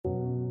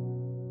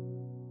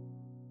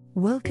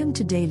Welcome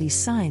to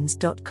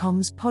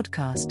dailysigns.com's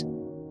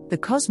podcast. The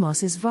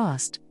cosmos is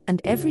vast,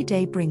 and every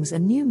day brings a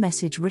new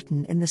message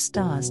written in the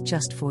stars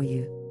just for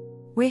you.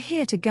 We're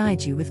here to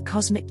guide you with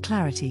cosmic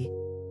clarity.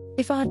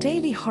 If our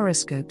daily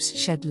horoscopes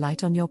shed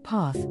light on your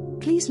path,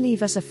 please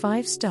leave us a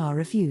 5-star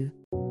review.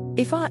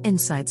 If our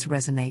insights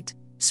resonate,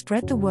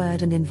 spread the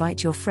word and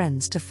invite your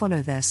friends to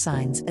follow their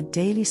signs at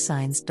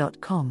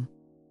dailysigns.com.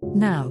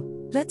 Now,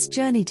 let's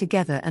journey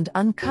together and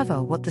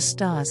uncover what the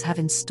stars have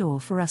in store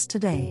for us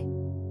today.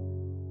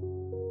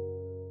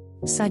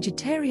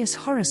 Sagittarius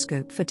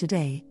horoscope for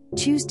today,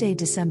 Tuesday,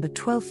 December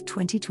 12,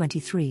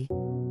 2023.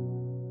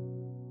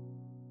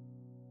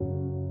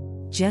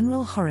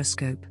 General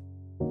horoscope.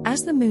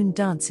 As the moon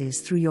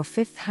dances through your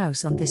 5th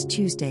house on this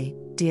Tuesday,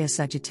 dear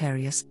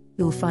Sagittarius,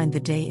 you'll find the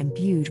day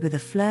imbued with a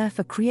flair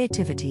for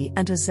creativity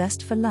and a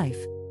zest for life.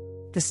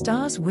 The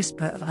stars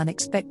whisper of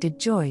unexpected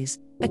joys,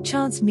 a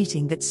chance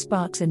meeting that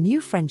sparks a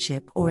new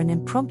friendship or an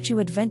impromptu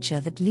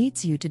adventure that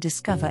leads you to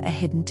discover a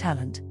hidden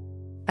talent.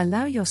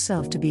 Allow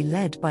yourself to be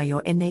led by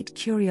your innate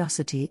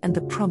curiosity and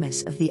the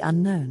promise of the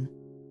unknown.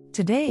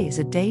 Today is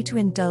a day to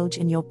indulge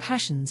in your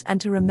passions and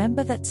to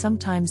remember that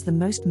sometimes the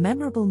most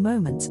memorable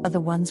moments are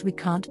the ones we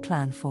can't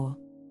plan for.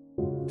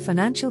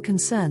 Financial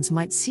concerns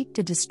might seek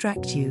to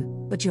distract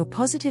you, but your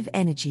positive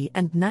energy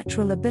and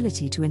natural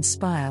ability to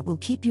inspire will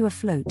keep you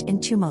afloat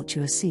in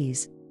tumultuous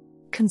seas.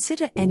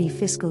 Consider any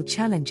fiscal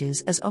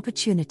challenges as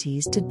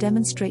opportunities to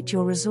demonstrate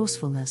your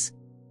resourcefulness.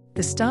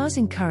 The stars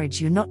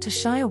encourage you not to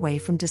shy away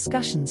from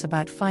discussions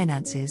about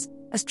finances,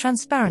 as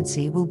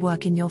transparency will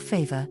work in your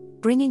favor,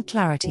 bringing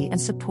clarity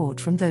and support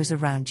from those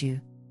around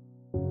you.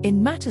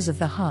 In matters of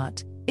the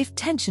heart, if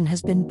tension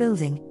has been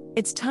building,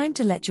 it's time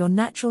to let your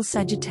natural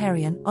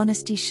Sagittarian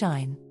honesty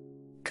shine.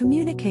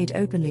 Communicate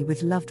openly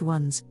with loved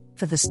ones,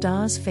 for the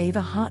stars favor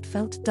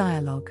heartfelt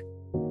dialogue.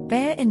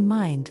 Bear in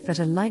mind that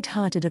a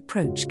light-hearted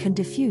approach can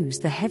diffuse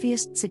the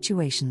heaviest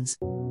situations.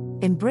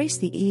 Embrace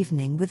the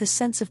evening with a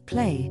sense of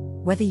play,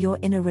 whether you're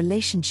in a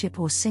relationship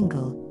or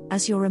single,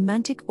 as your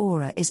romantic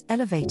aura is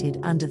elevated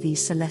under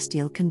these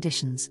celestial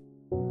conditions.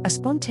 A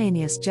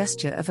spontaneous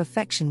gesture of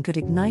affection could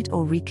ignite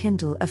or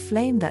rekindle a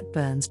flame that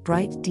burns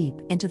bright deep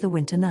into the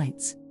winter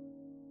nights.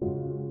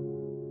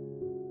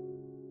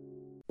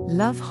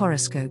 Love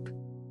horoscope.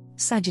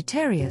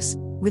 Sagittarius,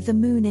 with the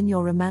moon in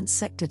your romance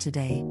sector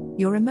today,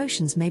 your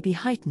emotions may be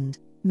heightened,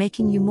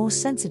 making you more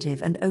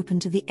sensitive and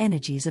open to the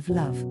energies of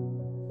love.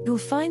 You'll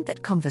find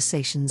that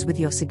conversations with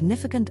your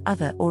significant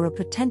other or a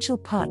potential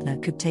partner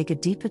could take a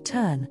deeper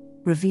turn,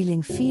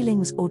 revealing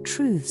feelings or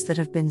truths that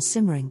have been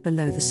simmering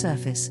below the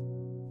surface.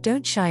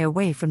 Don't shy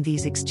away from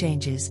these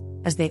exchanges,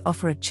 as they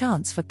offer a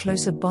chance for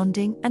closer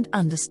bonding and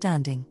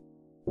understanding.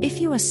 If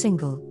you are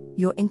single,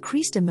 your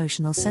increased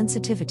emotional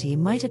sensitivity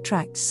might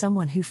attract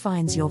someone who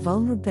finds your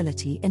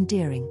vulnerability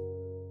endearing.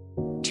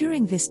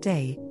 During this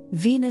day,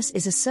 Venus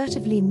is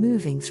assertively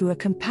moving through a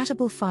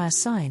compatible fire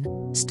sign,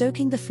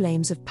 stoking the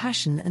flames of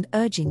passion and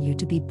urging you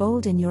to be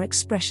bold in your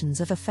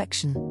expressions of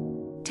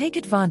affection. Take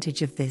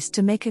advantage of this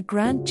to make a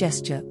grand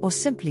gesture or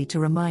simply to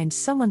remind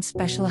someone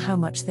special how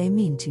much they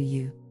mean to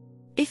you.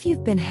 If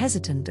you've been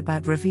hesitant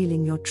about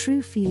revealing your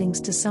true feelings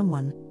to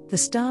someone, the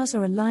stars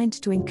are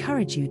aligned to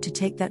encourage you to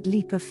take that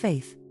leap of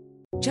faith.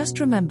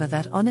 Just remember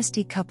that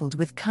honesty coupled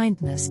with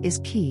kindness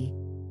is key.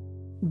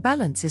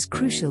 Balance is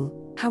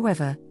crucial,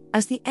 however,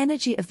 as the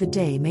energy of the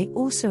day may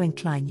also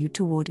incline you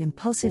toward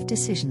impulsive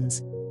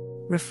decisions.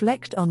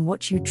 Reflect on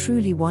what you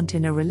truly want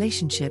in a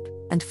relationship,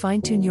 and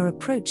fine-tune your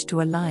approach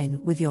to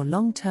align with your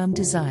long-term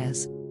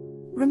desires.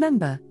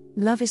 Remember,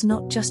 love is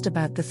not just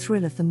about the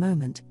thrill of the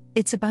moment,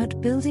 it's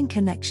about building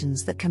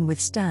connections that can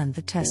withstand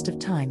the test of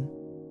time.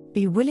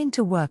 Be willing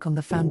to work on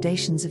the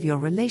foundations of your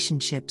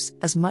relationships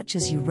as much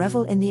as you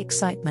revel in the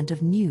excitement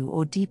of new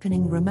or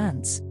deepening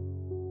romance.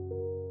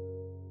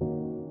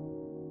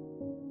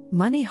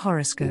 Money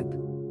horoscope.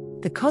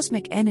 The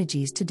cosmic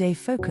energies today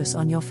focus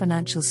on your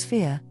financial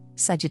sphere,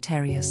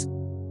 Sagittarius.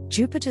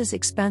 Jupiter's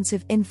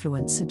expansive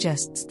influence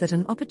suggests that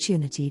an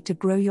opportunity to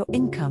grow your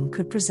income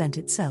could present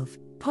itself,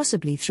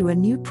 possibly through a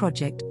new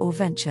project or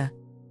venture.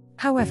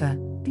 However,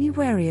 be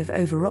wary of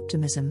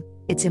over-optimism.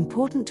 It's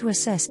important to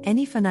assess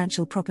any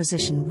financial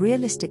proposition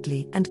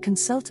realistically and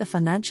consult a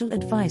financial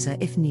advisor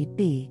if need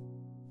be.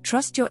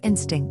 Trust your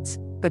instincts,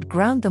 but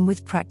ground them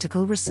with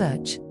practical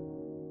research.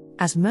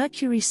 As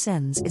Mercury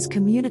sends its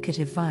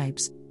communicative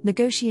vibes,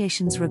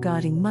 negotiations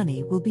regarding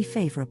money will be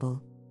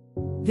favorable.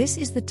 This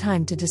is the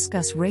time to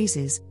discuss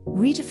raises,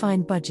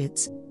 redefine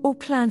budgets, or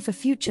plan for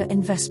future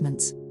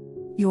investments.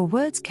 Your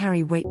words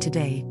carry weight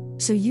today,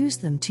 so use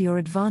them to your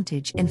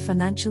advantage in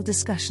financial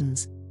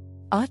discussions.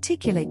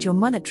 Articulate your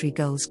monetary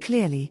goals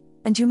clearly,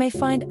 and you may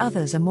find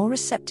others are more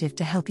receptive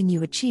to helping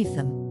you achieve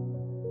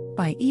them.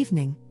 By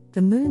evening,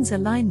 the moon's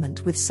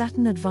alignment with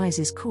Saturn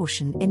advises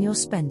caution in your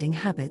spending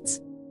habits.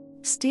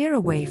 Steer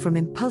away from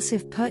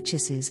impulsive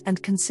purchases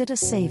and consider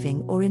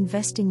saving or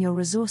investing your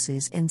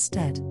resources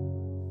instead.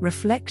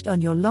 Reflect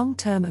on your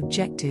long-term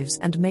objectives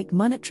and make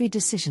monetary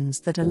decisions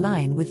that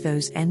align with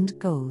those end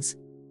goals.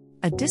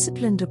 A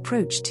disciplined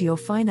approach to your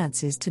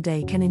finances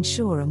today can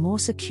ensure a more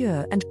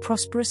secure and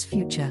prosperous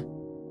future.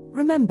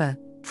 Remember,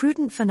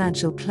 prudent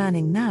financial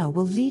planning now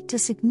will lead to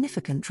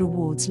significant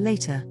rewards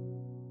later.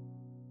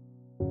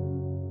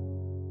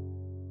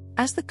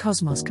 As the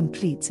cosmos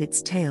completes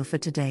its tale for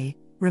today,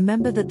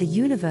 remember that the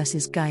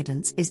universe's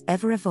guidance is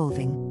ever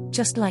evolving,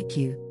 just like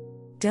you.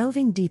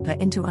 Delving deeper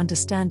into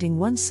understanding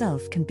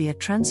oneself can be a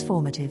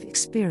transformative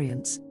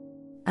experience.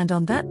 And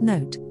on that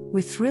note,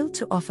 we're thrilled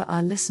to offer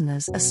our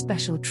listeners a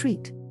special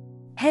treat.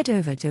 Head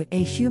over to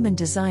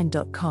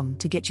ahumandesign.com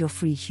to get your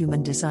free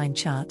human design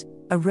chart,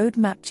 a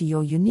roadmap to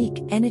your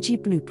unique energy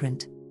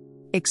blueprint.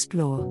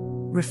 Explore,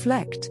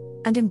 reflect,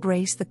 and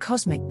embrace the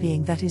cosmic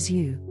being that is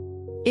you.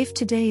 If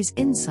today's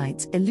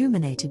insights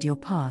illuminated your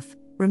path,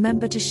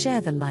 remember to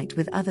share the light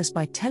with others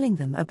by telling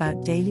them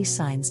about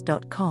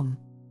dailysigns.com.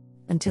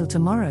 Until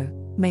tomorrow,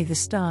 may the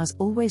stars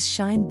always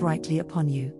shine brightly upon you.